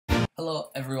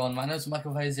Hello everyone, my name is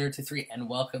Michael5023 and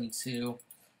welcome to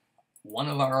one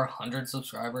of our 100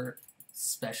 subscriber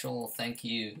special thank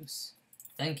yous.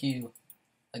 Thank you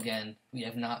again. We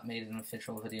have not made an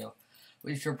official video.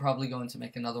 We are probably going to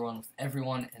make another one with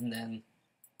everyone, and then,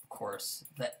 of course,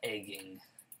 the egging.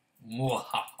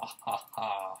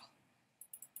 Mwahahaha.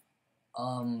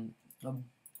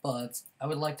 But I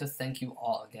would like to thank you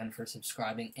all again for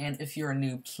subscribing, and if you're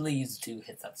new, please do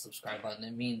hit that subscribe button.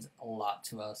 It means a lot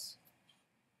to us.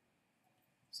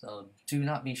 So do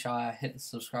not be shy, hit the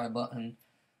subscribe button.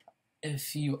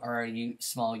 If you are a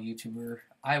small YouTuber,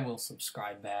 I will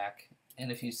subscribe back.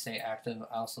 And if you stay active,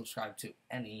 I'll subscribe to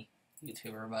any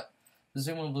YouTuber. But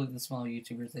presumably the small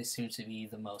YouTubers, they seem to be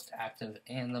the most active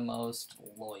and the most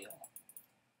loyal.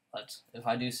 But if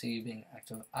I do see you being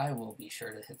active, I will be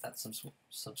sure to hit that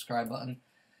subscribe button.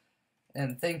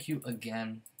 And thank you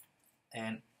again.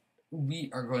 And we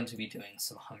are going to be doing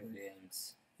some Hunger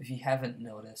Games. If you haven't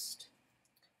noticed,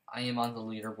 I am on the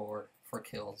leaderboard for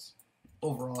kills,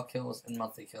 overall kills and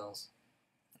monthly kills.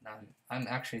 And I'm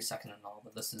actually second in all,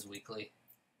 but this is weekly.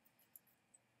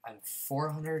 I'm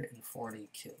 440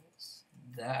 kills.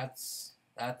 That's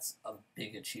a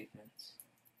big achievement.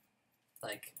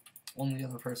 Like, only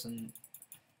other person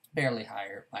barely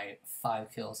higher by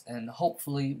 5 kills, and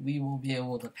hopefully we will be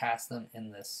able to pass them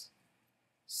in this.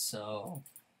 So,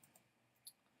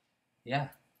 yeah.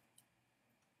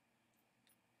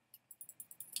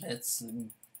 Let's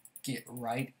get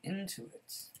right into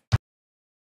it.